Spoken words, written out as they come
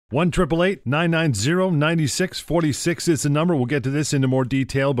1-888-990-9646 is the number. We'll get to this into more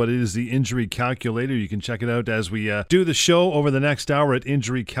detail, but it is the injury calculator. You can check it out as we do the show over the next hour at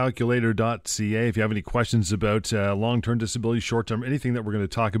injurycalculator.ca. If you have any questions about long-term disability, short-term, anything that we're going to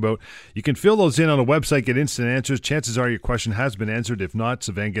talk about, you can fill those in on a website, get instant answers. Chances are your question has been answered. If not,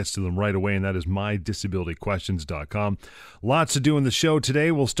 Savan gets to them right away, and that is mydisabilityquestions.com. Lots to do in the show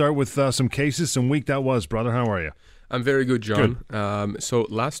today. We'll start with some cases, some week that was. Brother, how are you? I'm very good, John. Good. So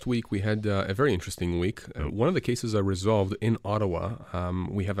last week we had a very interesting week. One of the cases I resolved in Ottawa.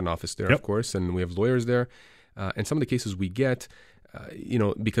 We have an office there, of course, and we have lawyers there. And some of the cases we get,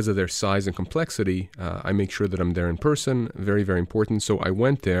 because of their size and complexity, I make sure that I'm there in person. Very, very important. So I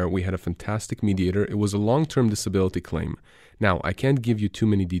went there. We had a fantastic mediator. It was a long-term disability claim. Now, I can't give you too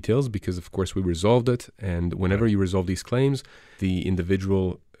many details because, of course, we resolved it. And whenever you resolve these claims, the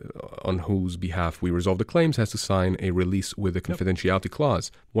individual on whose behalf we resolve the claims has to sign a release with a confidentiality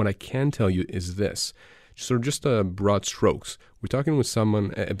clause. What I can tell you is this, sort of just broad strokes. We're talking with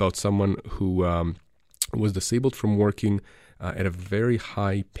someone who was disabled from working at a very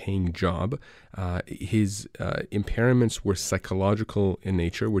high-paying job. His impairments were psychological in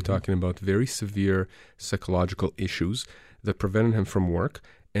nature. We're talking about very severe psychological issues that prevented him from work.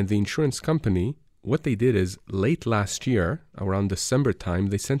 And the insurance company, what they did is late last year, around December time,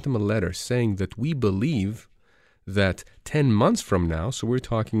 they sent him a letter saying that we believe that 10 months from now, so we're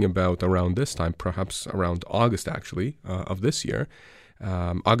talking about around this time, perhaps around August actually of this year,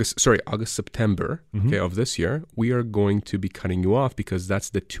 September of this year, we are going to be cutting you off because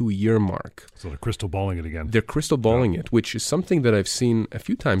that's the 2-year mark. So they're crystal balling it again. They're crystal balling it, which is something that I've seen a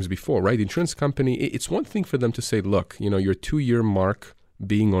few times before, right? The insurance company, it's one thing for them to say, look, your 2-year mark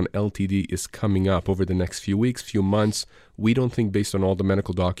being on LTD is coming up over the next few weeks, few months. We don't think based on all the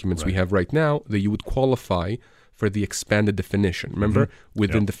medical documents we have right now that you would qualify for the expanded definition. Remember,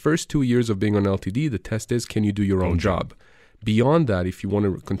 within the first 2 years of being on LTD, the test is, can you do your own job? Beyond that, if you want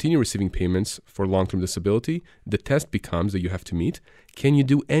to continue receiving payments for long-term disability, the test becomes that you have to meet, can you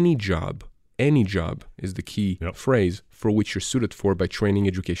do any job? Any job is the key phrase for which you're suited for by training,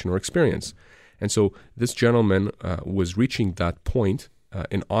 education, or experience. And so this gentleman was reaching that point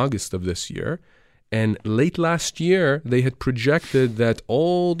in August of this year. And late last year, they had projected that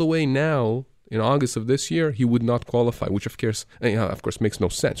all the way now, in August of this year, he would not qualify, which of course makes no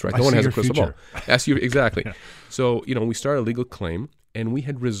sense, right? No one has a crystal ball. Exactly. So, we started a legal claim, and we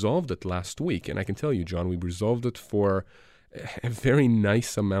had resolved it last week. And I can tell you, John, we resolved it for a very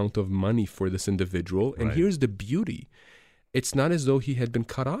nice amount of money for this individual. And here's the beauty. It's not as though he had been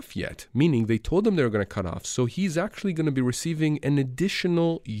cut off yet, meaning they told him they were going to cut off. So he's actually going to be receiving an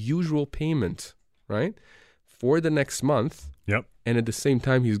additional usual payment, right, for the next month. Yep. And at the same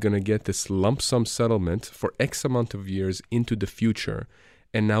time, he's going to get this lump sum settlement for X amount of years into the future.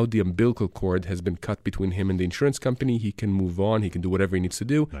 And now the umbilical cord has been cut between him and the insurance company. He can move on. He can do whatever he needs to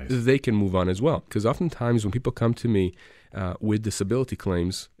do. Nice. They can move on as well. Because oftentimes when people come to me with disability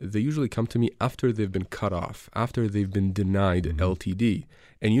claims, they usually come to me after they've been cut off, after they've been denied LTD.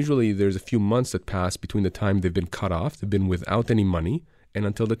 And usually there's a few months that pass between the time they've been cut off, they've been without any money, and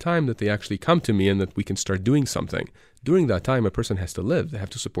until the time that they actually come to me and that we can start doing something. During that time, a person has to live. They have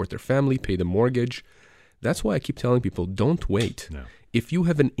to support their family, pay the mortgage. That's why I keep telling people, don't wait. No. If you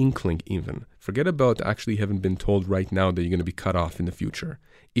have an inkling even, forget about actually having been told right now that you're going to be cut off in the future.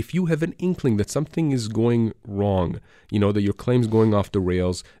 If you have an inkling that something is going wrong, that your claim's going off the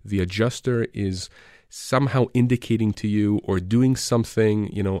rails, the adjuster is somehow indicating to you or doing something,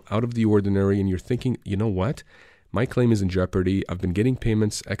 out of the ordinary, and you're thinking, you know what? My claim is in jeopardy. I've been getting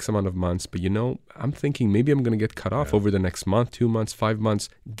payments X amount of months, but I'm thinking maybe I'm going to get cut off over the next month, 2 months, 5 months.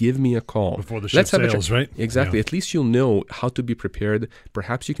 Give me a call. Before the ship sails, right? Exactly. Yeah. At least you'll know how to be prepared.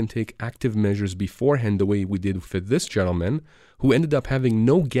 Perhaps you can take active measures beforehand the way we did for this gentleman who ended up having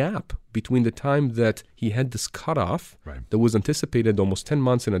no gap between the time that he had this cutoff that was anticipated almost 10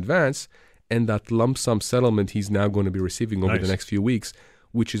 months in advance and that lump sum settlement he's now going to be receiving over the next few weeks,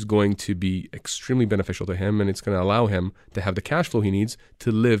 which is going to be extremely beneficial to him, and it's going to allow him to have the cash flow he needs to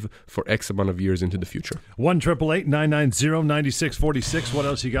live for X amount of years into the future. 1-888-990-9646. What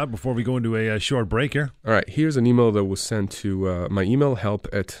else you got before we go into a short break here? All right, here's an email that was sent to my email, help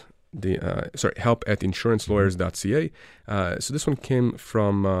at insurancelawyer.ca. So this one came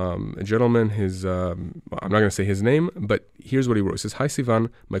from a gentleman. I'm not going to say his name, but here's what he wrote. He says, "Hi, Sivan.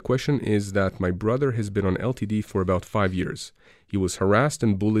 My question is that my brother has been on LTD for about 5 years. He was harassed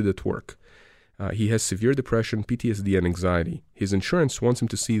and bullied at work. He has severe depression, PTSD, and anxiety. His insurance wants him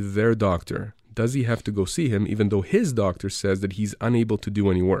to see their doctor. Does he have to go see him even though his doctor says that he's unable to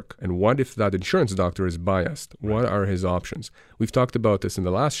do any work? And what if that insurance doctor is biased? What are his options? We've talked about this in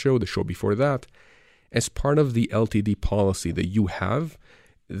the last show, the show before that. As part of the LTD policy that you have,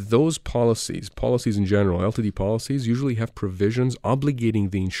 those policies in general, LTD policies, usually have provisions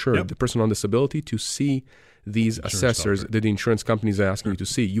obligating the insured, the person on disability, to see these assessors that the insurance company is asking you to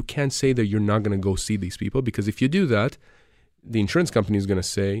see. You can't say that you're not going to go see these people, because if you do that, the insurance company is going to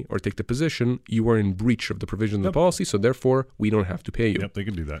say or take the position you are in breach of the provision of the policy, so therefore we don't have to pay you. Yep, they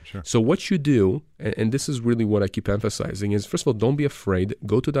can do that, sure. So what you do, and this is really what I keep emphasizing, is first of all, don't be afraid.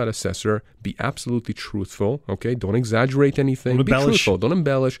 Go to that assessor. Be absolutely truthful, okay? Don't exaggerate anything. Be truthful. Don't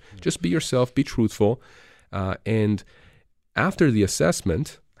embellish. Just be yourself. Be truthful. And after the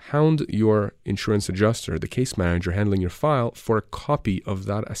assessment, hound your insurance adjuster, the case manager handling your file, for a copy of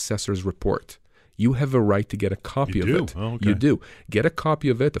that assessor's report. You have a right to get a copy of it. Oh, okay. You do. Get a copy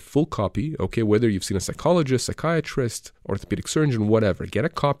of it, a full copy, okay, whether you've seen a psychologist, psychiatrist, orthopedic surgeon, whatever. Get a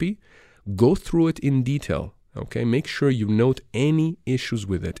copy. Go through it in detail, okay? Make sure you note any issues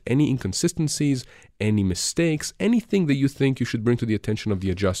with it, any inconsistencies, any mistakes, anything that you think you should bring to the attention of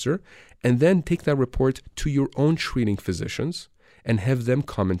the adjuster, and then take that report to your own treating physicians and have them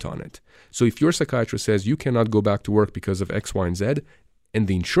comment on it. So if your psychiatrist says you cannot go back to work because of X, Y, and Z, and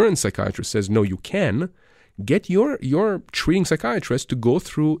the insurance psychiatrist says, no, you can, get your treating psychiatrist to go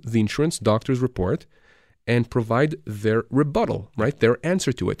through the insurance doctor's report and provide their rebuttal, right? Their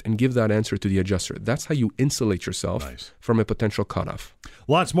answer to it, and give that answer to the adjuster. That's how you insulate yourself from a potential cutoff.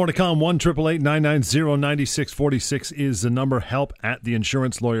 Lots more to come. 1-888-990-9646 is the number.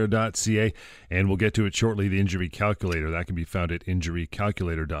 help@theinsurancelawyer.ca. And we'll get to it shortly, the injury calculator. That can be found at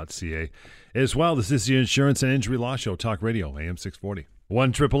injurycalculator.ca. As well, this is the Insurance and Injury Law Show, Talk Radio, AM 640.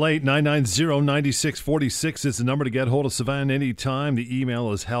 1-888-990-9646 is the number to get hold of Sivan anytime. The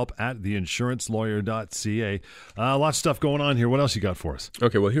email is help@theinsurancelawyer.ca. Lots of stuff going on here. What else you got for us?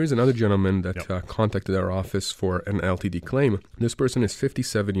 Okay, well, here's another gentleman that contacted our office for an LTD claim. This person is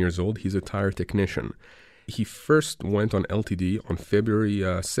 57 years old. He's a tire technician. He first went on LTD on February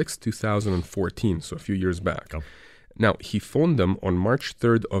 6, 2014, so a few years back. Oh. Now, he phoned them on March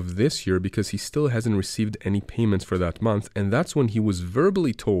 3rd of this year because he still hasn't received any payments for that month, and that's when he was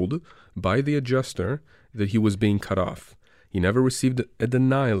verbally told by the adjuster that he was being cut off. He never received a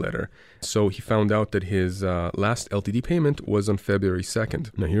denial letter, so he found out that his last LTD payment was on February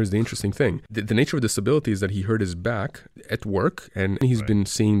 2nd. Now, here's the interesting thing. The nature of disability is that he hurt his back at work, and he's been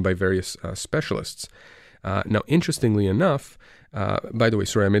seen by various specialists. Now, interestingly enough, by the way,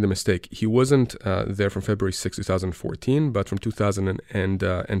 sorry, I made a mistake. He wasn't there from February 6, 2014, but from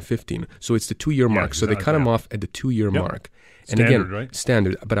 2015. So it's the 2-year mark. So they cut him off at the 2-year mark. And standard, again, right?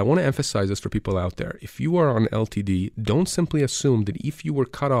 Standard. But I want to emphasize this for people out there. If you are on LTD, don't simply assume that if you were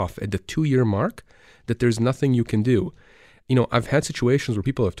cut off at the 2-year mark, that there's nothing you can do. You know, I've had situations where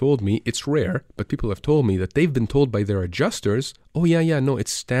people have told me, it's rare, but people have told me that they've been told by their adjusters, oh, no,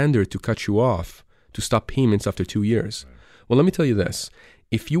 it's standard to cut you off, to stop payments after 2 years. Right. Well, let me tell you this.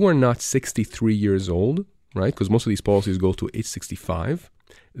 If you are not 63 years old, right, because most of these policies go to age 65,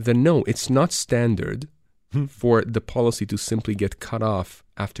 then no, it's not standard for the policy to simply get cut off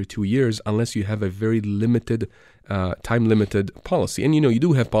after 2 years unless you have a very limited, time-limited policy. And, you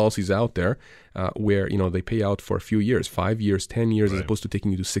do have policies out there where, they pay out for a few years, 5 years, 10 years, as opposed to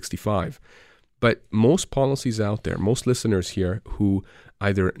taking you to 65. But most policies out there, most listeners here who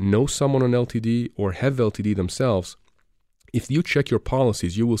either know someone on LTD or have LTD themselves, if you check your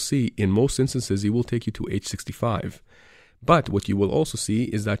policies, you will see in most instances it will take you to age 65. But what you will also see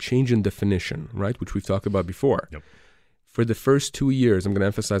is that change in definition, right, which we've talked about before. Yep. For the first 2 years, I'm going to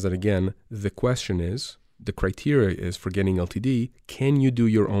emphasize that again, the criteria is for getting LTD, can you do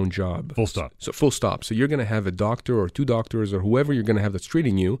your own job? Full stop. So full stop. So you're going to have a doctor or 2 doctors or whoever you're going to have that's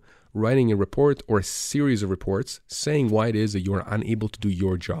treating you, writing a report or a series of reports saying why it is that you're unable to do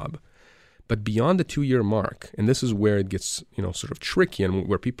your job. But beyond the 2-year mark, and this is where it gets, sort of tricky and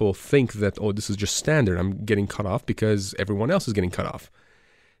where people think that, oh, this is just standard. I'm getting cut off because everyone else is getting cut off.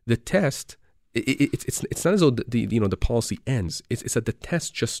 The test, it's not as though the policy ends. It's that the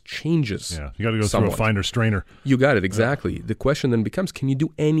test just changes. Yeah, you got to go somewhat. Through a finder strainer. You got it, exactly. Yeah. The question then becomes, can you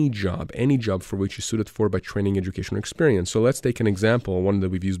do any job for which you're suited for by training, education, or experience? So let's take an example, one that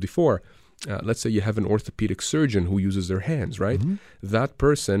we've used before. Let's say you have an orthopedic surgeon who uses their hands, right? Mm-hmm. That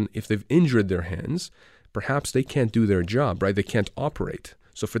person, if they've injured their hands, perhaps they can't do their job, right? They can't operate.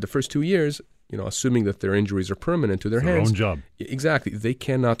 So for the first 2 years, assuming that their injuries are permanent to their hands. Their own job. Exactly. They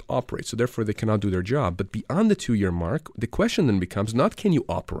cannot operate. So therefore, they cannot do their job. But beyond the 2-year mark, the question then becomes not can you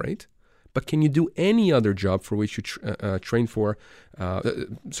operate, but can you do any other job for which you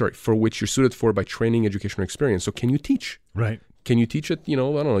for which you're suited for by training, education, or experience? So can you teach? Right. Can you teach at, I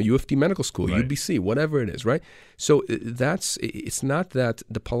don't know, U of T Medical School, Right. UBC, whatever it is, right? So it's not that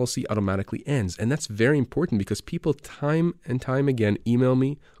the policy automatically ends. And that's very important because people time and time again email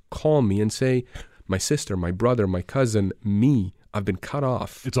me, call me and say, my sister, my brother, my cousin, me, I've been cut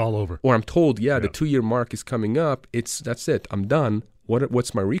off. It's all over. Or I'm told, the 2-year mark is coming up. That's it. I'm done.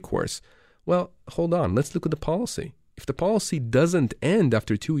 What's my recourse? Well, hold on. Let's look at the policy. If the policy doesn't end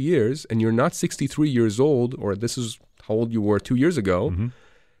after 2 years and you're not 63 years old, or this is how old you were 2 years ago,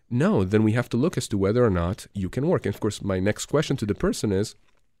 no, then we have to look as to whether or not you can work. And of course, my next question to the person is,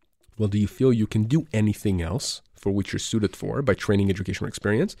 well, do you feel you can do anything else for which you're suited for by training, education, or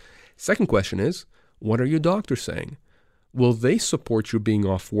experience? Second question is, what are your doctors saying? Will they support you being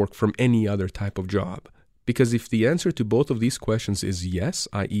off work from any other type of job? Because if the answer to both of these questions is yes,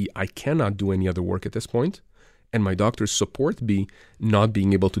 i.e., I cannot do any other work at this point, and my doctors support me not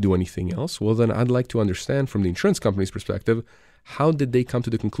being able to do anything else, well, then I'd like to understand from the insurance company's perspective, how did they come to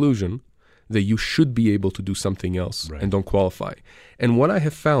the conclusion that you should be able to do something else and don't qualify? And what I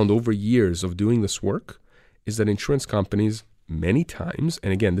have found over years of doing this work is that insurance companies many times,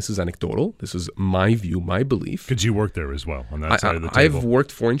 and again, this is anecdotal, this is my view, my belief. Because you work there as well on that side of the table. I've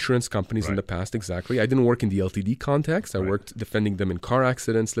worked for insurance companies in the past, exactly. I didn't work in the LTD context. I worked defending them in car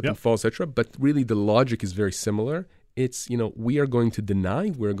accidents, slip and fall, etc. But really the logic is very similar. It's, we are going to deny,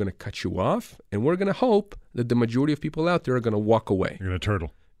 we're going to cut you off, and we're going to hope that the majority of people out there are going to walk away. You're going to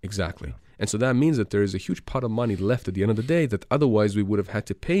turtle. Exactly. Yeah. And so that means that there is a huge pot of money left at the end of the day that otherwise we would have had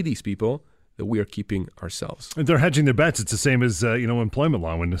to pay these people that we are keeping ourselves. And they're hedging their bets. It's the same as, employment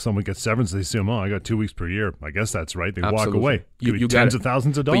law. When someone gets severance, they assume, I got 2 weeks per year. I guess that's right. They walk away. You tens of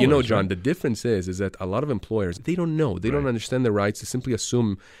thousands of dollars. But John, the difference is that a lot of employers, they don't know. They don't understand their rights. They simply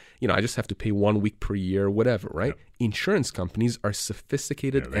assume, I just have to pay 1 week per year, whatever, right? Yeah. Insurance companies are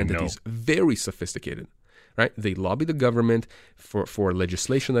sophisticated entities, very sophisticated. Right? They lobby the government for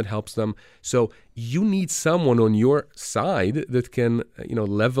legislation that helps them. So you need someone on your side that can,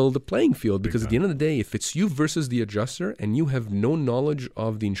 level the playing field. Because at the end of the day, if it's you versus the adjuster and you have no knowledge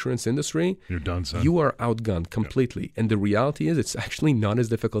of the insurance industry, you're done, son. You are outgunned completely. Yeah. And the reality is it's actually not as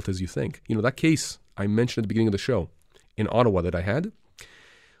difficult as you think. That case I mentioned at the beginning of the show in Ottawa that I had,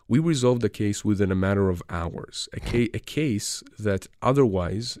 we resolved the case within a matter of hours. A case that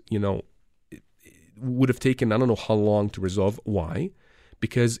otherwise, would have taken I don't know how long to resolve. Why?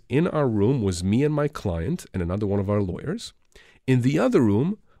 Because in our room was me and my client and another one of our lawyers. In the other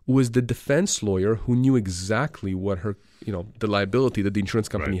room was the defense lawyer who knew exactly what her, the liability that the insurance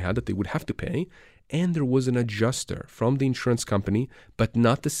company had that they would have to pay. And there was an adjuster from the insurance company, but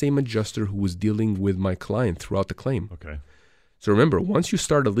not the same adjuster who was dealing with my client throughout the claim. Okay. So remember, once you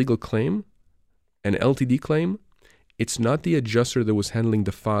start a legal claim, an LTD claim, it's not the adjuster that was handling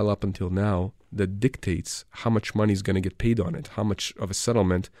the file up until now that dictates how much money is going to get paid on it, how much of a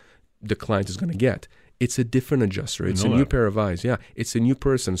settlement the client is going to get. It's a different adjuster. It's a new pair of eyes. Yeah, it's a new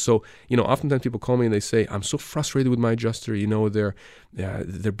person. So, oftentimes people call me and they say, I'm so frustrated with my adjuster.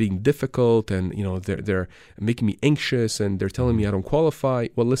 They're being difficult and, they're making me anxious and they're telling me I don't qualify.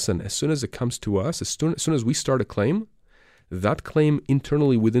 Well, listen, as soon as it comes to us, as soon as we start a claim, that claim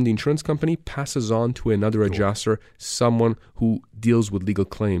internally within the insurance company passes on to another adjuster, someone who deals with legal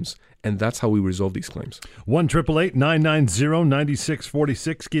claims. And that's how we resolve these claims.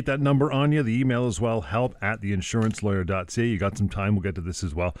 1-888-990-9646. Keep that number on you. The email as well, help@theinsurancelawyer.ca. You got some time. We'll get to this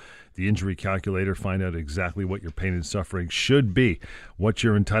as well. The injury calculator. Find out exactly what your pain and suffering should be, what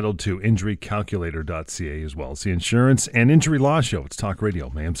you're entitled to. Injurycalculator.ca as well. It's the Insurance and Injury Law Show. It's Talk Radio,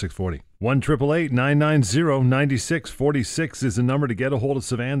 AM 640. 1-888-990-9646 is the number to get a hold of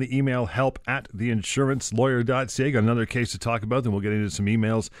Sivan. The email help@theinsurancelawyer.ca. Got another case to talk about, then we'll get into some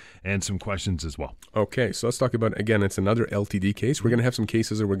emails and some questions as well. Okay, so let's talk about, again, it's another LTD case. We're going to have some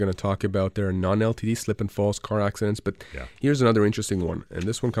cases that we're going to talk about. There are non-LTD slip and falls, car accidents, but here's another interesting one. And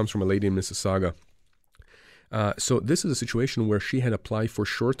this one comes from a lady in Mississauga. So this is a situation where she had applied for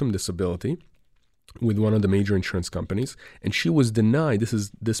short-term disability with one of the major insurance companies, and she was denied. This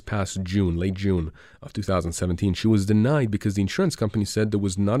is this past June, late June of 2017. She was denied because the insurance company said there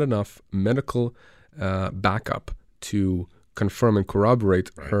was not enough medical backup to confirm and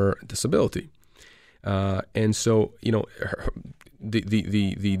corroborate her disability. And so,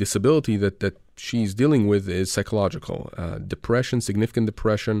 the disability that she's dealing with is psychological, depression, significant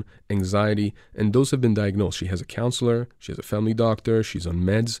depression, anxiety, and those have been diagnosed. She has a counselor, she has a family doctor, she's on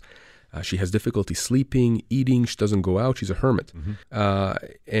meds. She has difficulty sleeping, eating. She doesn't go out. She's a hermit.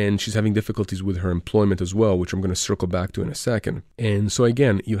 And she's having difficulties with her employment as well, which I'm going to circle back to in a second. And so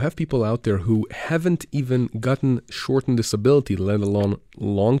again, you have people out there who haven't even gotten shortened disability, let alone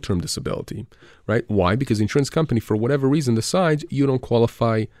long-term disability, right? Why? Because the insurance company, for whatever reason, decides you don't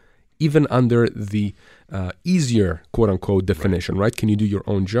qualify even under the easier, quote-unquote, definition, right? Can you do your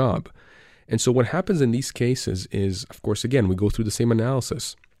own job? And so what happens in these cases is, of course, again, we go through the same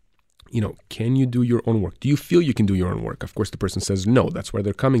analysis. Can you do your own work? Do you feel you can do your own work? Of course, the person says no. That's why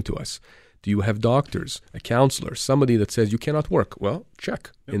they're coming to us. Do you have doctors, a counselor, somebody that says you cannot work? Well,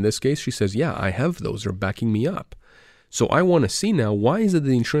 check. In this case, she says, yeah, I have those. They're backing me up. So I want to see now, why is it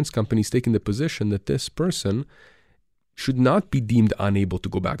the insurance company is taking the position that this person should not be deemed unable to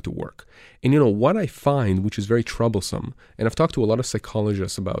go back to work? And what I find, which is very troublesome, and I've talked to a lot of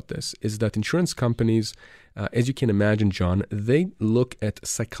psychologists about this, is that insurance companies, as you can imagine, John, they look at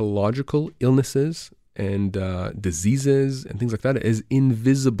psychological illnesses and diseases and things like that as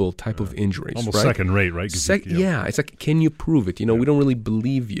invisible type of injuries. Almost right? second rate, right? Yeah, it's like, can you prove it? We don't really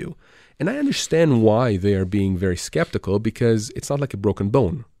believe you. And I understand why they are being very skeptical, because it's not like a broken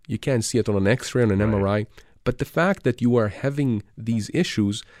bone. You can't see it on an X-ray, on an MRI. But the fact that you are having these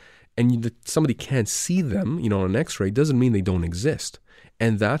issues and that somebody can't see them, on an X-ray, doesn't mean they don't exist.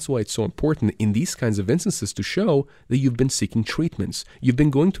 And that's why it's so important in these kinds of instances to show that you've been seeking treatments. You've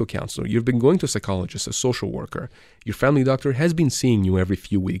been going to a counselor. You've been going to a psychologist, a social worker. Your family doctor has been seeing you every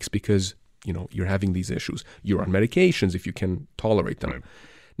few weeks because, you're having these issues. You're on medications if you can tolerate them. Right.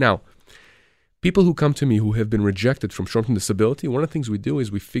 Now, people who come to me who have been rejected from short-term disability, one of the things we do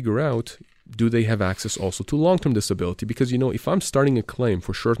is we figure out, do they have access also to long-term disability? Because, if I'm starting a claim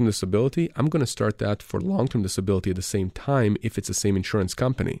for short-term disability, I'm going to start that for long-term disability at the same time if it's the same insurance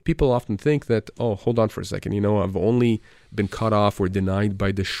company. People often think that, oh, hold on for a second, I've only been cut off or denied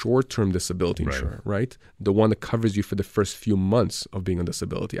by the short-term disability insurer, right? The one that covers you for the first few months of being on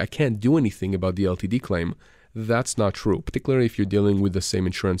disability. I can't do anything about the LTD claim. That's not true, particularly if you're dealing with the same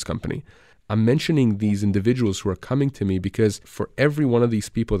insurance company. I'm mentioning these individuals who are coming to me because for every one of these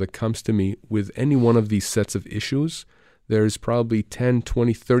people that comes to me with any one of these sets of issues, there's probably 10,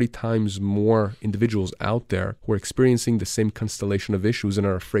 20, 30 times more individuals out there who are experiencing the same constellation of issues and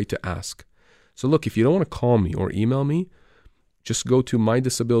are afraid to ask. So look, if you don't want to call me or email me, just go to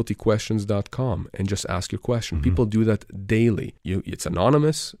mydisabilityquestions.com and just ask your question. People do that daily. It's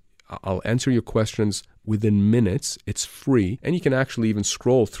anonymous. I'll answer your questions within minutes. It's free. And you can actually even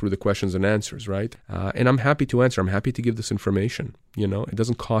scroll through the questions and answers, right? And I'm happy to answer. I'm happy to give this information. It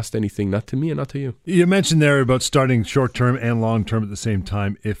doesn't cost anything, not to me and not to you. You mentioned there about starting short-term and long-term at the same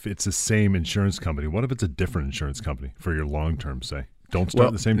time if it's the same insurance company. What if it's a different insurance company for your long-term, say? Don't start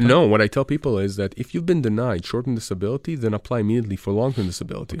at the same time? No, what I tell people is that if you've been denied short-term disability, then apply immediately for long-term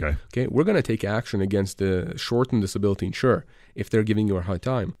disability. Okay? We're going to take action against the short-term disability insurer if they're giving you a hard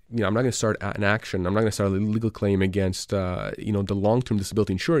time. I'm not going to start an action. I'm not going to start a legal claim against the long-term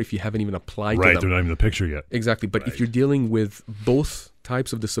disability insurer if you haven't even applied to them. Right, they're not even in the picture yet. Exactly. But if you're dealing with both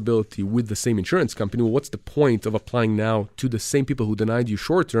types of disability with the same insurance company, well, what's the point of applying now to the same people who denied you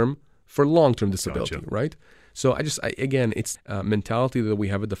short-term for long-term disability, right? So again, it's a mentality that we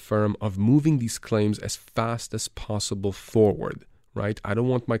have at the firm of moving these claims as fast as possible forward, right? I don't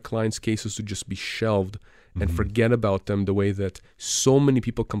want my clients' cases to just be shelved and forget about them the way that so many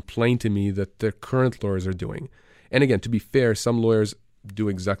people complain to me that their current lawyers are doing. And again, to be fair, some lawyers do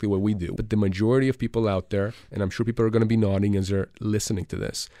exactly what we do. But the majority of people out there, and I'm sure people are going to be nodding as they're listening to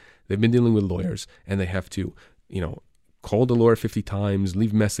this, they've been dealing with lawyers and they have to, call the lawyer 50 times,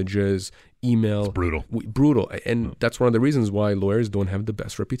 leave messages, email. It's brutal. Brutal. And that's one of the reasons why lawyers don't have the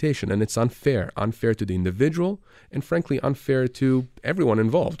best reputation. And it's unfair. Unfair to the individual and frankly unfair to everyone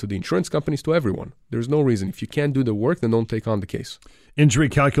involved, to the insurance companies, to everyone. There's no reason. If you can't do the work, then don't take on the case.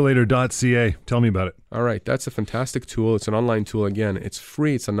 Injurycalculator.ca. Tell me about it. All right. That's a fantastic tool. It's an online tool. Again, it's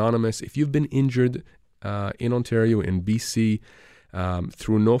free. It's anonymous. If you've been injured in Ontario, in BC,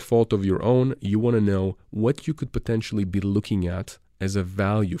 through no fault of your own, you want to know what you could potentially be looking at as a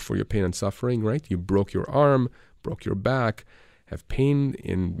value for your pain and suffering, right? You broke your arm, broke your back, have pain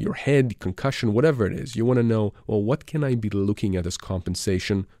in your head, concussion, whatever it is. You want to know, well, what can I be looking at as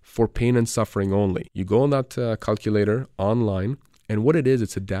compensation for pain and suffering only? You go on that calculator online, and what it is,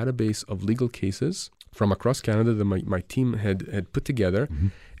 it's a database of legal cases from across Canada that my team had put together.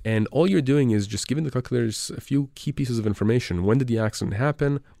 And all you're doing is just giving the calculators a few key pieces of information. When did the accident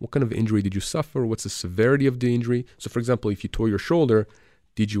happen? What kind of injury did you suffer? What's the severity of the injury? So, for example, if you tore your shoulder,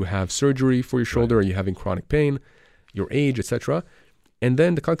 did you have surgery for your shoulder? Are you having chronic pain? Your age, etc. And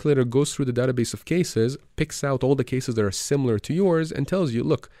then the calculator goes through the database of cases, picks out all the cases that are similar to yours, and tells you,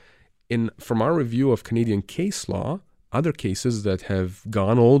 look, From our review of Canadian case law, other cases that have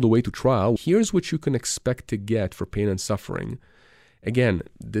gone all the way to trial, here's what you can expect to get for pain and suffering. Again,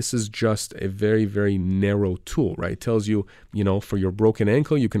 this is just a very, very narrow tool, right? It tells you, for your broken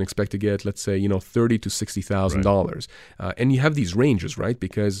ankle, you can expect to get, let's say, $30,000 to $60,000. Right. And you have these ranges, right?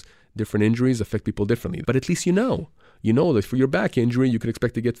 Because different injuries affect people differently. But at least you know that for your back injury, you can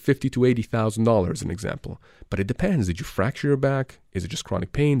expect to get $50,000 to $80,000, an example. But it depends. Did you fracture your back? Is it just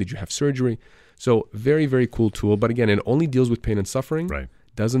chronic pain? Did you have surgery? So very, very cool tool. But again, it only deals with pain and suffering. Right.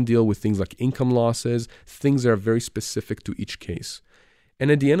 Doesn't deal with things like income losses, things that are very specific to each case. And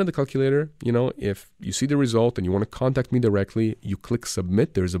at the end of the calculator, if you see the result and you want to contact me directly, you click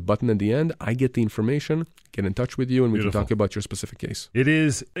submit. There's a button at the end. I get the information, get in touch with you, and we can talk about your specific case. It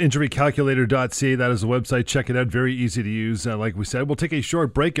is injurycalculator.ca. That is the website. Check it out. Very easy to use. Like we said, we'll take a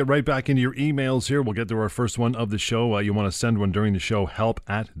short break, get right back into your emails here. We'll get to our first one of the show. You want to send one during the show,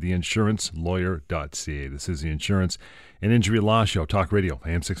 help@theinsurancelawyer.ca. This is the Insurance and Injury Law Show, Talk Radio,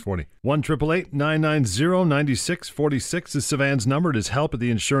 AM 640. 1-888-990-9646 is Savannah's number. It is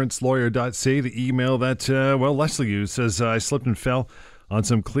help@theinsurancelawyer.ca. The email that, Leslie used says, I slipped and fell on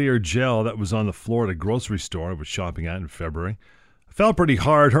some clear gel that was on the floor at a grocery store I was shopping at in February. I fell pretty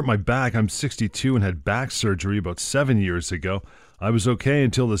hard, hurt my back. I'm 62 and had back surgery about 7 years ago. I was okay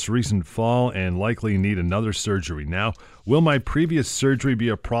until this recent fall and likely need another surgery. Now, will my previous surgery be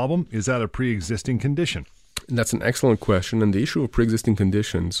a problem? Is that a pre-existing condition? That's an excellent question, and the issue of pre-existing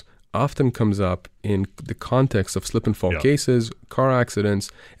conditions often comes up in the context of slip and fall cases, car accidents,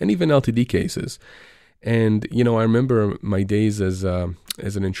 and even LTD cases. And, I remember my days as an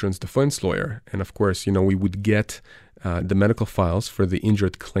insurance defense lawyer, and of course, we would get the medical files for the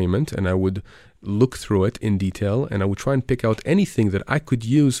injured claimant, and I would look through it in detail, and I would try and pick out anything that I could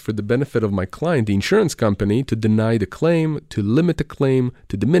use for the benefit of my client, the insurance company, to deny the claim, to limit the claim,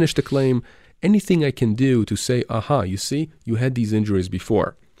 to diminish the claim, anything I can do to say, you see, you had these injuries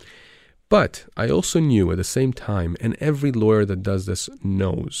before. But I also knew at the same time, and every lawyer that does this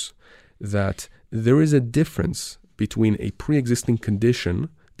knows, that there is a difference between a pre-existing condition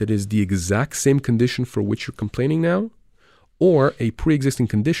that is the exact same condition for which you're complaining now, or a pre-existing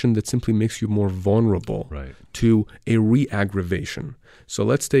condition that simply makes you more vulnerable to a re-aggravation. So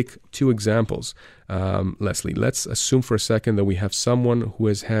let's take two examples. Leslie, let's assume for a second that we have someone who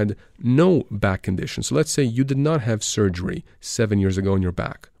has had no back condition. So let's say you did not have surgery 7 years ago in your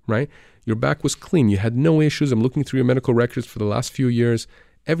back, right? Your back was clean. You had no issues. I'm looking through your medical records for the last few years.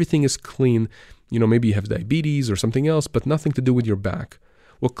 Everything is clean. Maybe you have diabetes or something else, but nothing to do with your back.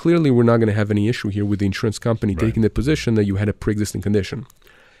 Well, clearly we're not going to have any issue here with the insurance company taking the position that you had a pre-existing condition.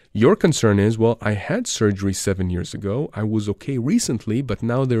 Your concern is, I had surgery 7 years ago. I was okay recently, but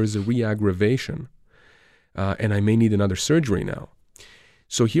now there is a re-aggravation, and I may need another surgery now.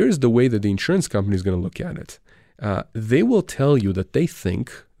 So here's the way that the insurance company is going to look at it. They will tell you that they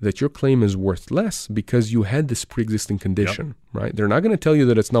think that your claim is worth less because you had this pre-existing condition, right? They're not going to tell you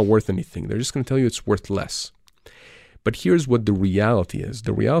that it's not worth anything. They're just going to tell you it's worth less. But here's what the reality is.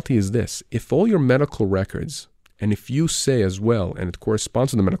 The reality is this. If all your medical records, and if you say as well, and it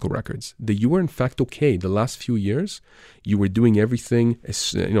corresponds to the medical records, that you were in fact okay the last few years, you were doing everything a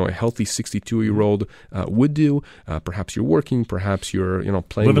healthy 62-year-old would do. Perhaps you're working, perhaps you're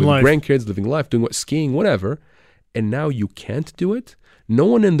playing living with life. Grandkids, living life, doing skiing, whatever, and now you can't do it. No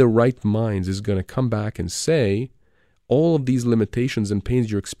one in their right minds is going to come back and say all of these limitations and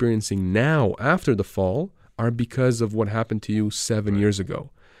pains you're experiencing now after the fall are because of what happened to you 7 years ago.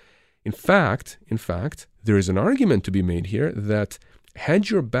 In fact, there is an argument to be made here that had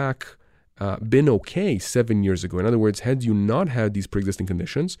your back been okay 7 years ago, in other words, had you not had these pre-existing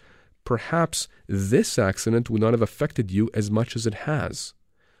conditions, perhaps this accident would not have affected you as much as it has.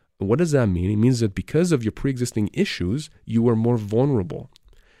 What does that mean? It means that because of your pre-existing issues, you are more vulnerable.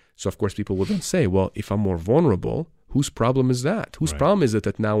 So, of course, people will then say, well, if I'm more vulnerable, whose problem is that? Whose problem is it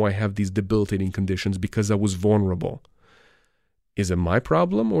that now I have these debilitating conditions because I was vulnerable? Is it my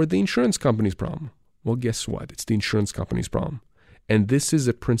problem or the insurance company's problem? Well, guess what? It's the insurance company's problem. And this is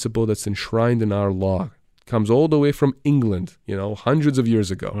a principle that's enshrined in our law. It comes all the way from England, hundreds of years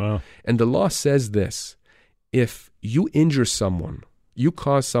ago. Wow. And the law says this: if you injure someone, you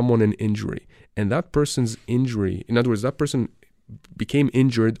cause someone an injury, and that person's injury, in other words, that person became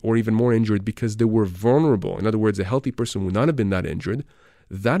injured or even more injured because they were vulnerable. In other words, a healthy person would not have been that injured.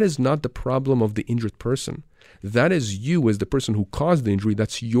 That is not the problem of the injured person. That is you as the person who caused the injury.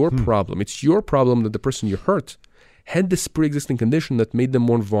 That's your problem. It's your problem that the person you hurt had this pre-existing condition that made them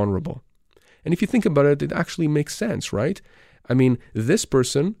more vulnerable. And if you think about it, it actually makes sense, right? I mean, this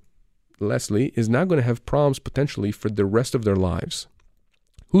person, Leslie, is now going to have problems potentially for the rest of their lives.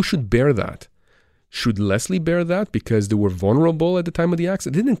 Who should bear that? Should Leslie bear that because they were vulnerable at the time of the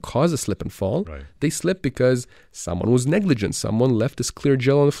accident? They didn't cause a slip and fall. Right. They slipped because someone was negligent. Someone left this clear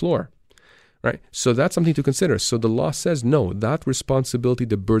gel on the floor. Right? So that's something to consider. So the law says, no, that responsibility,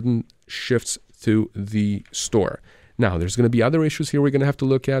 the burden shifts to the store. Now, there's going to be other issues here we're going to have to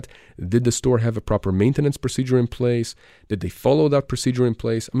look at. Did the store have a proper maintenance procedure in place? Did they follow that procedure in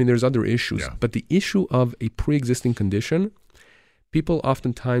place? I mean, there's other issues. Yeah. But the issue of a pre-existing condition, people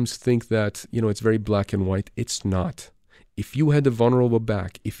oftentimes think that, it's very black and white. It's not. If you had a vulnerable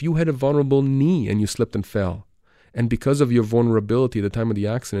back, if you had a vulnerable knee and you slipped and fell, and because of your vulnerability at the time of the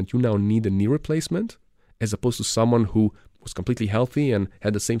accident, you now need a knee replacement, as opposed to someone who was completely healthy and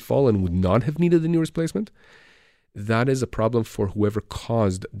had the same fall and would not have needed a knee replacement, that is a problem for whoever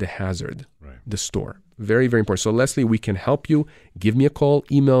caused the hazard, Right. the store. Very, very important. So Leslie, we can help you. Give me a call,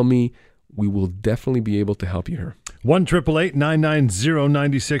 email me. We will definitely be able to help you here.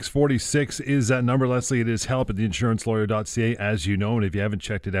 1-888-990-9646 is that number, Leslie. It is help at theinsurancelawyer.ca, as you know. And if you haven't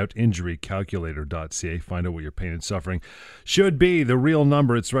checked it out, injurycalculator.ca. Find out what your pain and suffering should be. The real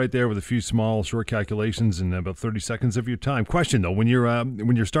number, it's right there with a few small, short calculations in about 30 seconds of your time. Question, though, when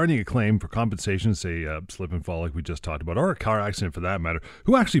you're starting a claim for compensation, say slip and fall like we just talked about, or a car accident for that matter,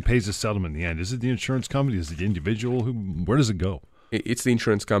 who actually pays the settlement in the end? Is it the insurance company? Is it the individual? Where does it go? It's the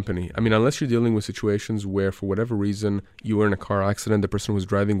insurance company. I mean, unless you're dealing with situations where, for whatever reason, you were in a car accident, the person was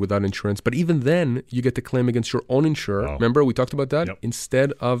driving without insurance. But even then, you get to claim against your own insurer. Oh. Remember, we talked about that? Yep.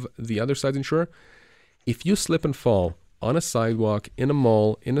 Instead of the other side's insurer. If you slip and fall on a sidewalk, in a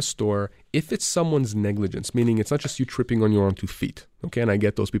mall, in a store, if it's someone's negligence, meaning it's not just you tripping on your own 2 feet, okay? And I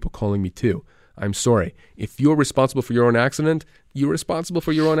get those people calling me too. I'm sorry. If you're responsible for your own accident, you're responsible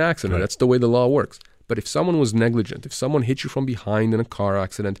for your own accident. Right. That's the way the law works. But if someone was negligent, if someone hit you from behind in a car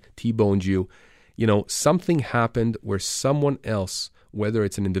accident, T-boned you, something happened where someone else, whether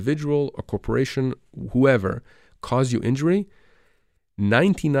it's an individual, a corporation, whoever, caused you injury,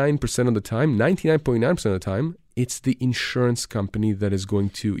 99% of the time, 99.9% of the time, it's the insurance company that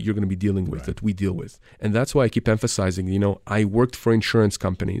you're going to be dealing with, that we deal with. And that's why I keep emphasizing, I worked for insurance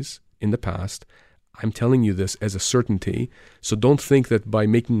companies in the past. I'm telling you this as a certainty. So don't think that by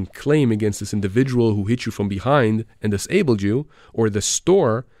making a claim against this individual who hit you from behind and disabled you, or the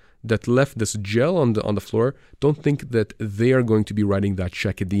store that left this gel on the floor, don't think that they are going to be writing that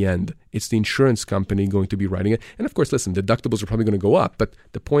check at the end. It's the insurance company going to be writing it. And of course, listen, deductibles are probably going to go up, but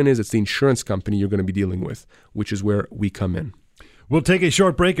the point is it's the insurance company you're going to be dealing with, which is where we come in. We'll take a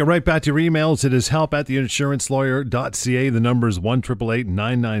short break and right back to your emails. It is help at theinsurancelawyer.ca. The number is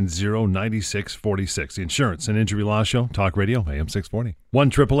 1-888-990-9646. The Insurance and Injury Law Show, Talk Radio, AM 640.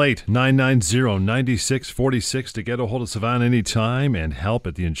 1-888-990-9646 to get a hold of Savannah anytime, and help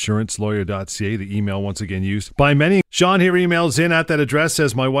at theinsurancelawyer.ca. The email once again used by many. Sean here emails in at that address,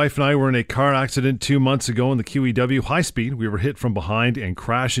 says, my wife and I were in a car accident 2 months ago in the QEW. High speed. We were hit from behind and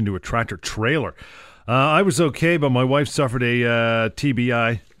crashed into a tractor trailer. I was okay, but my wife suffered a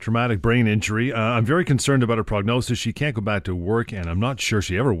TBI, traumatic brain injury. I'm very concerned about her prognosis. She can't go back to work, and I'm not sure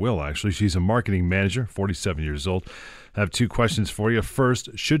she ever will, actually. She's a marketing manager, 47 years old. I have 2 questions for you.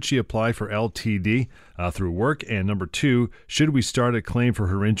 First, should she apply for LTD through work? And number 2, should we start a claim for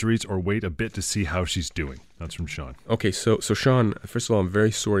her injuries or wait a bit to see how she's doing? That's from Sean. Okay, so Sean, first of all, I'm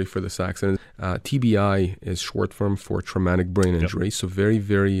very sorry for this accident. TBI is short form for traumatic brain injury, so very,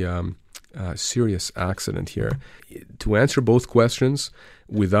 very serious accident here. To answer both questions,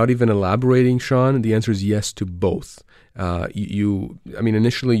 without even elaborating, Sean, the answer is yes to both.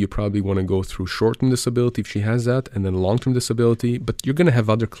 Initially you probably want to go through short-term disability if she has that, and then long-term disability, but you're going to have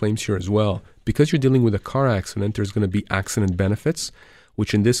other claims here as well. Because you're dealing with a car accident, there's going to be accident benefits,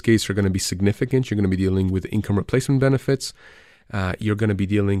 which in this case are going to be significant. You're going to be dealing with income replacement benefits. You're going to be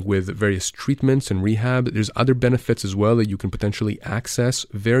dealing with various treatments and rehab. There's other benefits as well that you can potentially access.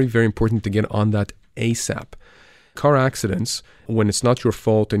 Very, very important to get on that ASAP. Car accidents, when it's not your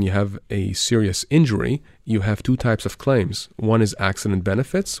fault and you have a serious injury, you have 2 types of claims. One is accident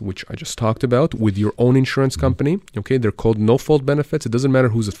benefits, which I just talked about, with your own insurance company. Okay, they're called no-fault benefits. It doesn't matter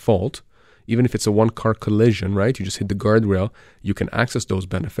who's at fault. Even if it's a one-car collision, right? You just hit the guardrail, you can access those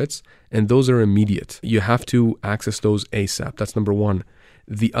benefits, and those are immediate. You have to access those ASAP. That's number 1.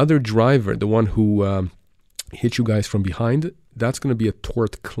 The other driver, the one who hit you guys from behind, that's going to be a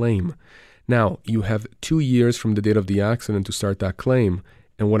tort claim. Now, you have 2 years from the date of the accident to start that claim.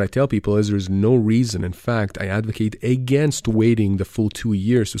 And what I tell people is there's no reason. In fact, I advocate against waiting the full 2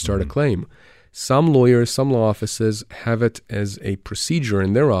 years to start a claim. Some lawyers, some law offices have it as a procedure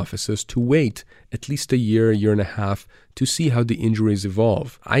in their offices to wait at least a year and a half to see how the injuries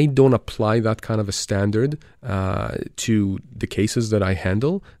evolve. I don't apply that kind of a standard to the cases that I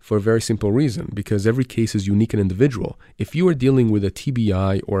handle for a very simple reason, because every case is unique and individual. If you are dealing with a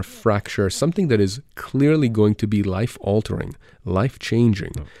TBI or a fracture, something that is clearly going to be life-altering,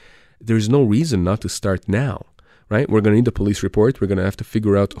 life-changing, there's no reason not to start now. Right? We're going to need the police report. We're going to have to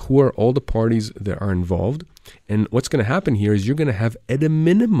figure out who are all the parties that are involved. And what's going to happen here is you're going to have at a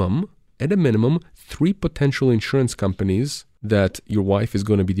minimum, 3 potential insurance companies that your wife is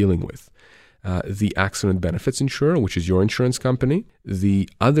going to be dealing with. The accident benefits insurer, which is your insurance company, the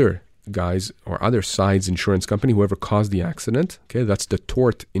other guys or other side's insurance company, whoever caused the accident, okay, that's the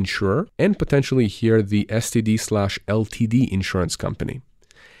tort insurer, and potentially here the STD/LTD insurance company.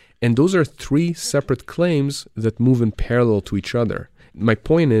 And those are 3 separate claims that move in parallel to each other. My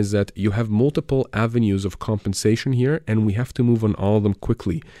point is that you have multiple avenues of compensation here, and we have to move on all of them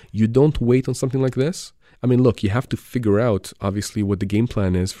quickly. You don't wait on something like this. I mean, look, you have to figure out, obviously, what the game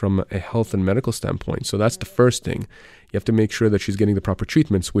plan is from a health and medical standpoint. So that's the first thing. You have to make sure that she's getting the proper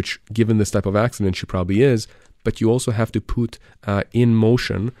treatments, which, given this type of accident, she probably is. But you also have to put in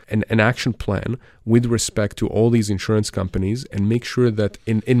motion an action plan with respect to all these insurance companies and make sure that,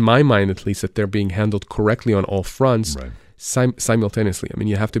 in my mind at least, that they're being handled correctly on all fronts simultaneously. I mean,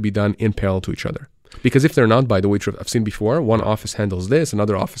 you have to be done in parallel to each other. Because if they're not, by the way, I've seen before, one office handles this,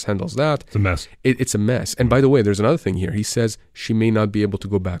 another office handles that. It's a mess. It's a mess. And by the way, there's another thing here. He says she may not be able to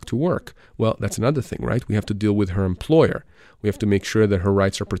go back to work. Well, that's another thing, right? We have to deal with her employer. We have to make sure that her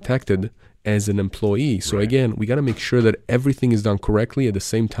rights are protected as an employee. So again, we got to make sure that everything is done correctly at the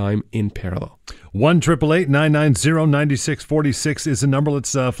same time in parallel. 1-888-990-9646 is the number.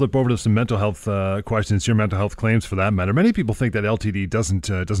 Let's flip over to some mental health questions, your mental health claims for that matter. Many people think that LTD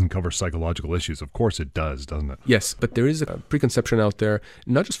doesn't cover psychological issues. Of course it does, doesn't it? Yes, but there is a preconception out there,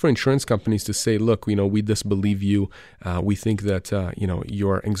 not just for insurance companies to say, look, we disbelieve you. We think that,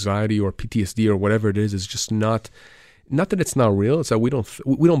 your anxiety or PTSD or whatever it is just not that it's not real. It's that we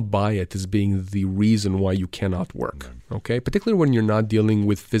don't buy it as being the reason why you cannot work. Okay, particularly when you're not dealing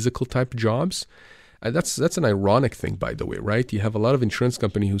with physical type jobs. That's an ironic thing, by the way, right? You have a lot of insurance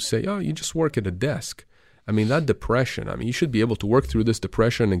companies who say, "Oh, you just work at a desk." I mean, that depression. I mean, you should be able to work through this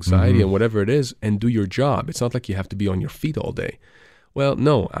depression, anxiety, and whatever it is, and do your job. It's not like you have to be on your feet all day. Well,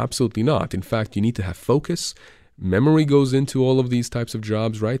 no, absolutely not. In fact, you need to have focus. Memory goes into all of these types of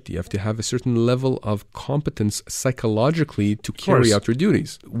jobs, right? You have to have a certain level of competence psychologically to carry out your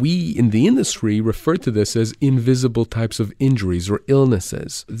duties. We in the industry refer to this as invisible types of injuries or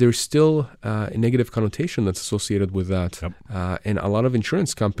illnesses. There's still a negative connotation that's associated with that. Yep. And a lot of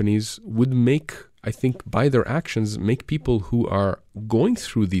insurance companies would I think by their actions, make people who are going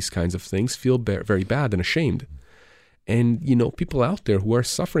through these kinds of things feel very bad and ashamed. And, people out there who are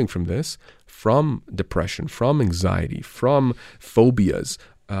suffering from this, from depression, from anxiety, from phobias,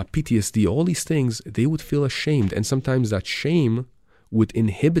 PTSD, all these things, they would feel ashamed. And sometimes that shame would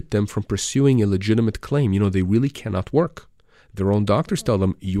inhibit them from pursuing a legitimate claim. They really cannot work. Their own doctors tell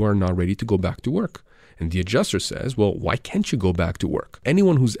them, you are not ready to go back to work. And the adjuster says, well, why can't you go back to work?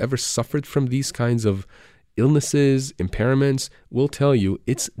 Anyone who's ever suffered from these kinds of illnesses, impairments, will tell you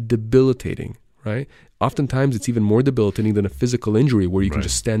it's debilitating, right? Oftentimes, it's even more debilitating than a physical injury where you can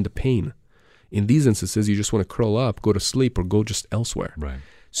just stand the pain. In these instances, you just want to curl up, go to sleep, or go just elsewhere. Right.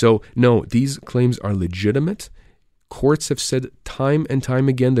 So, no, these claims are legitimate. Courts have said time and time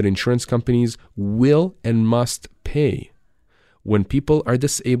again that insurance companies will and must pay when people are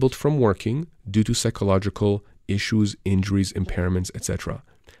disabled from working due to psychological issues, injuries, impairments, etc.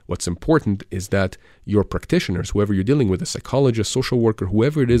 What's important is that your practitioners, whoever you're dealing with, a psychologist, social worker,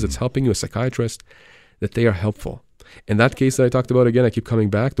 whoever it is that's helping you, a psychiatrist, that they are helpful. In that case that I talked about, again, I keep coming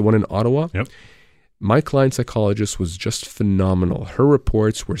back, the one in Ottawa, my client psychologist was just phenomenal. Her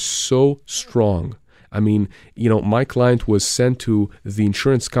reports were so strong. I mean, my client was sent to the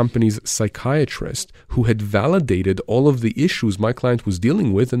insurance company's psychiatrist who had validated all of the issues my client was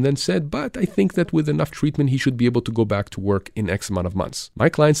dealing with and then said, but I think that with enough treatment, he should be able to go back to work in X amount of months. My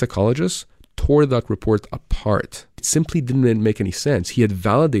client psychologist tore that report apart. It simply didn't make any sense. He had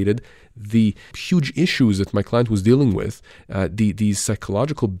validated the huge issues that my client was dealing with, these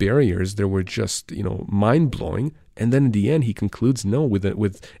psychological barriers that were just, mind-blowing. And then in the end, he concludes, no, with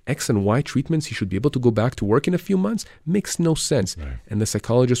X and Y treatments, he should be able to go back to work in a few months. Makes no sense. Right. And the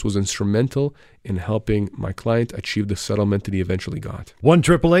psychologist was instrumental in helping my client achieve the settlement that he eventually got.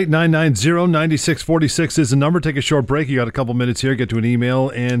 1-888-990-9646 is the number. Take a short break. You got a couple minutes here. Get to an email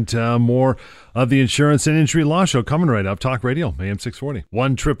and more of the Insurance and Injury Law Show. coming right up. Talk Radio, AM 640.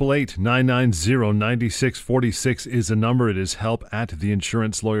 1-888-990-9646 is the number. It is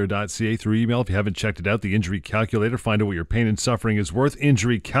help@theinsurancelawyer.ca through email. If you haven't checked it out, the Injury Calculator. Find out what your pain and suffering is worth.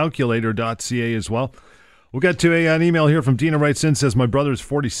 Injurycalculator.ca as well. We'll get to an email here from Dina writes in, says, my brother is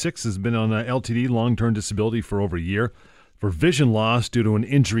 46, has been on LTD, long-term disability, for over a year. For vision loss due to an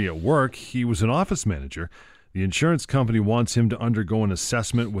injury at work, he was an office manager. The insurance company wants him to undergo an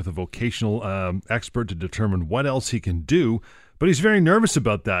assessment with a vocational expert to determine what else he can do, but he's very nervous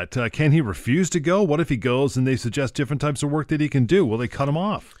about that. Can he refuse to go? What if he goes and they suggest different types of work that he can do? Will they cut him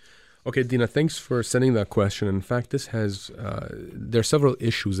off? Okay, Dina, thanks for sending that question. In fact, this has there are several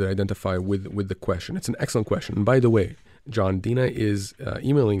issues that I identify with the question. It's an excellent question. And by the way, John, Dina is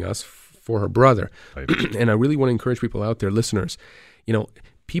emailing us for her brother. Right. And I really want to encourage people out there, listeners,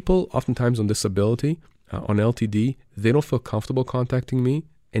 people oftentimes on disability, on LTD, they don't feel comfortable contacting me.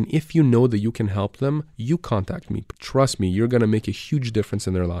 And if you know that you can help them, you contact me. Trust me, you're going to make a huge difference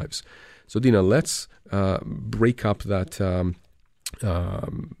in their lives. So, Dina, let's break up that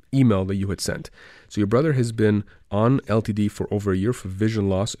email that you had sent. So your brother has been on LTD for over a year for vision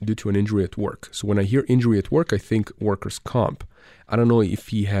loss due to an injury at work. So when I hear injury at work, I think workers' comp. I don't know if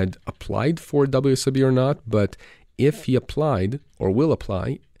he had applied for WSIB or not, but if he applied or will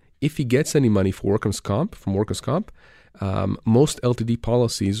apply, if he gets any money for workers' comp, most LTD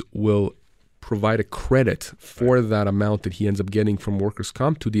policies will provide a credit for that amount that he ends up getting from workers'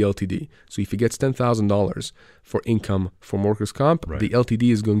 comp to the LTD. So if he gets $10,000 for income from workers' comp, the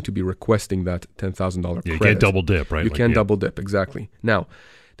LTD is going to be requesting that $10,000 credit. You can't double dip, right? You can't double dip, exactly. Now,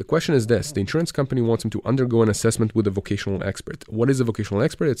 the question is this. The insurance company wants him to undergo an assessment with a vocational expert. What is a vocational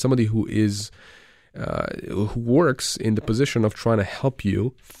expert? It's somebody who works in the position of trying to help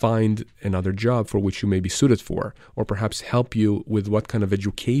you find another job for which you may be suited for, or perhaps help you with what kind of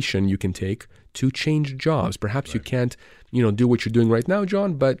education you can take to change jobs. Perhaps you can't, do what you're doing right now,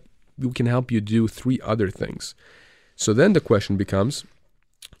 John, but we can help you do 3 other things. So then the question becomes,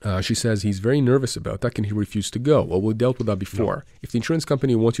 she says he's very nervous about that. Can he refuse to go? Well, we dealt with that before. No. If the insurance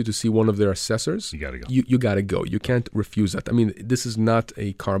company wants you to see one of their assessors, you got to go. You got to go. You can't refuse that. I mean, this is not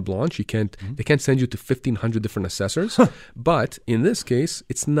a carte blanche. You can't. Mm-hmm. They can't send you to 1,500 different assessors. But in this case,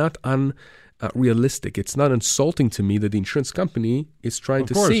 it's not unrealistic. It's not insulting to me that the insurance company is trying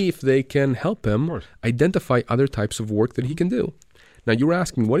to see if they can help him identify other types of work that he can do. Now, you're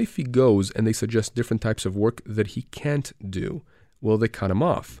asking, what if he goes and they suggest different types of work that he can't do? Will they cut him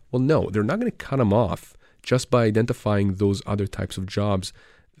off? Well, no, they're not going to cut him off just by identifying those other types of jobs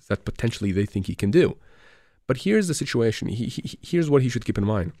that potentially they think he can do. But here's the situation. Here's what he should keep in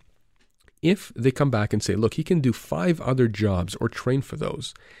mind. If they come back and say, look, he can do 5 other jobs or train for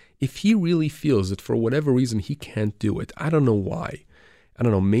those, if he really feels that for whatever reason he can't do it, I don't know why. I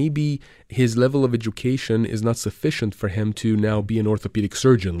don't know, maybe his level of education is not sufficient for him to now be an orthopedic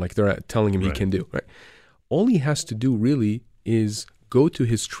surgeon like they're telling him he can do. Right? All he has to do really is go to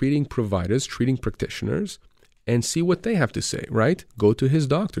his treating providers, treating practitioners, and see what they have to say, right? Go to his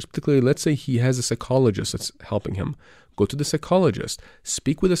doctors. Particularly, let's say he has a psychologist that's helping him. Go to the psychologist.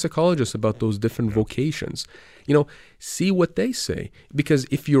 Speak with the psychologist about those different vocations. See what they say. Because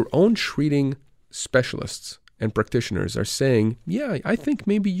if your own treating specialists and practitioners are saying, yeah, I think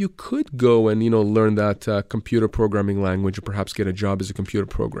maybe you could go and, learn that computer programming language or perhaps get a job as a computer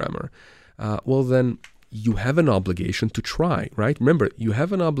programmer, well, then you have an obligation to try, right? Remember, you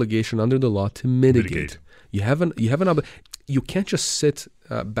have an obligation under the law to mitigate. You can't just sit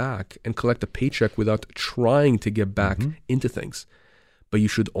back and collect a paycheck without trying to get back into things. But you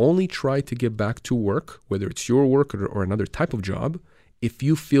should only try to get back to work, whether it's your work or another type of job, if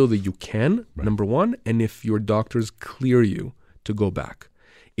you feel that you can, number one, and if your doctors clear you to go back.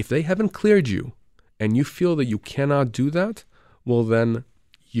 If they haven't cleared you and you feel that you cannot do that, well, then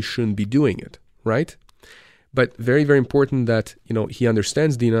you shouldn't be doing it, right? But very, very important that, he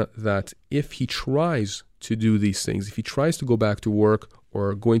understands, Dina, that if he tries to do these things, if he tries to go back to work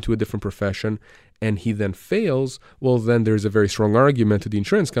or go into a different profession and he then fails, well, then there's a very strong argument to the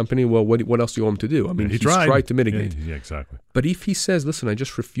insurance company, well, what else do you want him to do? I mean, he's tried to mitigate. Yeah, exactly. But if he says, listen, I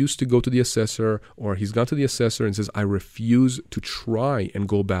just refuse to go to the assessor, or he's gone to the assessor and says, I refuse to try and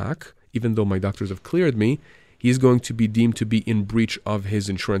go back, even though my doctors have cleared me, he's going to be deemed to be in breach of his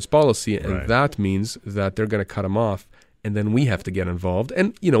insurance policy. And that means that they're going to cut him off. And then we have to get involved.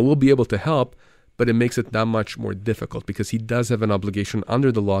 And, we'll be able to help, but it makes it that much more difficult because he does have an obligation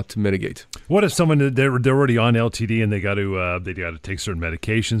under the law to mitigate. What if someone, they're already on LTD and they got to take certain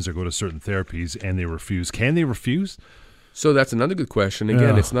medications or go to certain therapies and they refuse? Can they refuse? So that's another good question.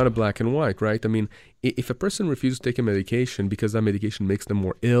 Again, Yeah. it's not a black and white, right? I mean, if a person refuses to take a medication because that medication makes them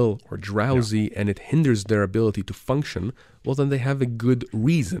more ill or drowsy and it hinders their ability to function, well, then they have a good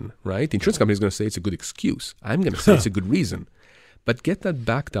reason, right? The insurance company is going to say it's a good excuse. I'm going to say it's a good reason. But get that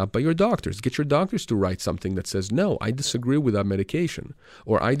backed up by your doctors. Get your doctors to write something that says, no, I disagree with that medication.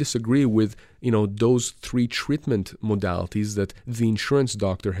 Or I disagree with, those 3 treatment modalities that the insurance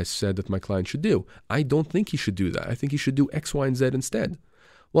doctor has said that my client should do. I don't think he should do that. I think he should do X, Y, and Z instead.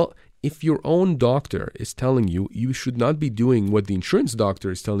 Well, if your own doctor is telling you you should not be doing what the insurance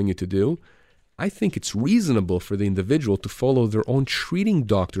doctor is telling you to do, I think it's reasonable for the individual to follow their own treating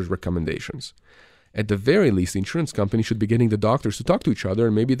doctor's recommendations. At the very least, the insurance company should be getting the doctors to talk to each other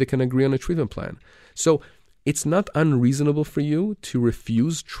and maybe they can agree on a treatment plan. So it's not unreasonable for you to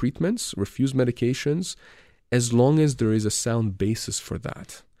refuse treatments, refuse medications, as long as there is a sound basis for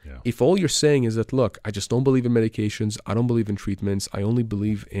that. Yeah. If all you're saying is that, look, I just don't believe in medications, I don't believe in treatments, I only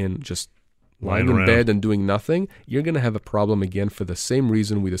believe in just lying in bed and doing nothing, you're going to have a problem again for the same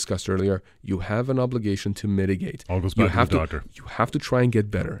reason we discussed earlier. You have an obligation to mitigate. All goes back to the doctor. You have to try and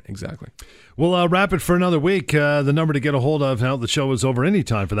get better. Exactly. We'll wrap it for another week. The number to get a hold of now the show is over any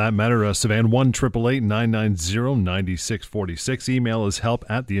time for that matter. Savan, 1-888-990-9646. Email is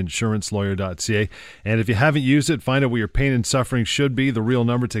help@theinsurancelawyer.ca. And if you haven't used it, find out what your pain and suffering should be. The real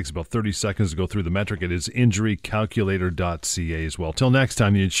number takes about 30 seconds to go through the metric. It is injurycalculator.ca as well. Till next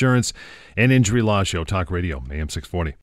time, the Insurance and Injury Law Show, Talk Radio, AM 640.